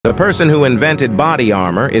The person who invented body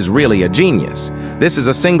armor is really a genius. This is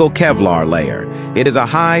a single Kevlar layer. It is a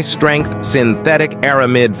high-strength synthetic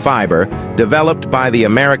aramid fiber developed by the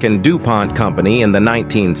American DuPont company in the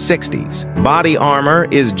 1960s. Body armor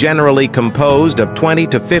is generally composed of 20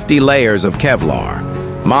 to 50 layers of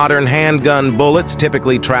Kevlar. Modern handgun bullets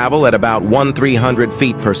typically travel at about 1,300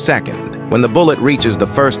 feet per second. When the bullet reaches the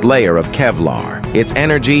first layer of Kevlar, its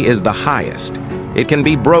energy is the highest. It can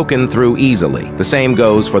be broken through easily. The same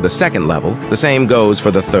goes for the second level. The same goes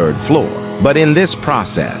for the third floor. But in this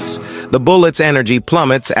process, the bullet's energy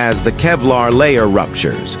plummets as the Kevlar layer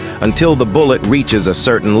ruptures until the bullet reaches a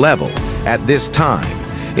certain level. At this time,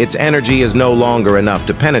 its energy is no longer enough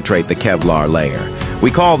to penetrate the Kevlar layer.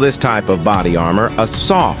 We call this type of body armor a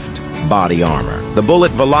soft body armor. The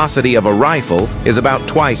bullet velocity of a rifle is about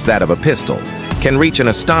twice that of a pistol, can reach an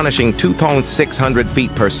astonishing 2,600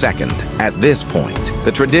 feet per second. At this point,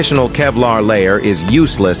 the traditional Kevlar layer is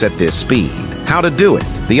useless at this speed. How to do it?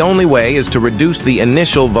 The only way is to reduce the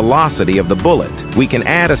initial velocity of the bullet. We can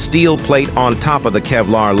add a steel plate on top of the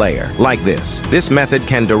Kevlar layer, like this. This method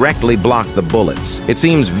can directly block the bullets. It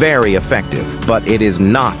seems very effective, but it is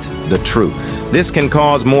not the truth. This can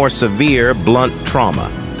cause more severe, blunt trauma.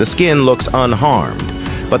 The skin looks unharmed,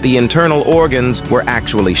 but the internal organs were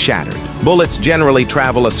actually shattered. Bullets generally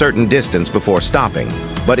travel a certain distance before stopping,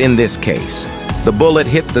 but in this case, the bullet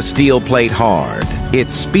hit the steel plate hard.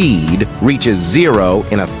 Its speed reaches 0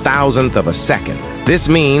 in 1,000th of a second. This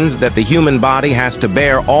means that the human body has to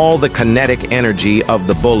bear all the kinetic energy of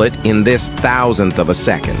the bullet in this 1,000th of a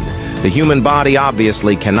second. The human body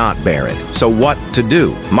obviously cannot bear it. So what to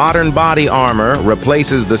do? Modern body armor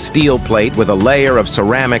replaces the steel plate with a layer of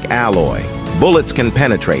ceramic alloy. Bullets can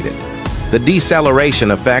penetrate it. The deceleration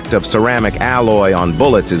effect of ceramic alloy on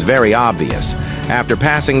bullets is very obvious. After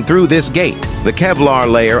passing through this gate, the Kevlar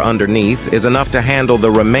layer underneath is enough to handle the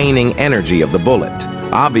remaining energy of the bullet.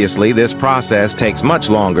 Obviously, this process takes much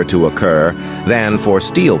longer to occur than for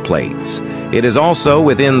steel plates. It is also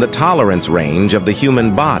within the tolerance range of the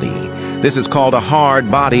human body. This is called a hard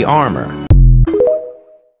body armor.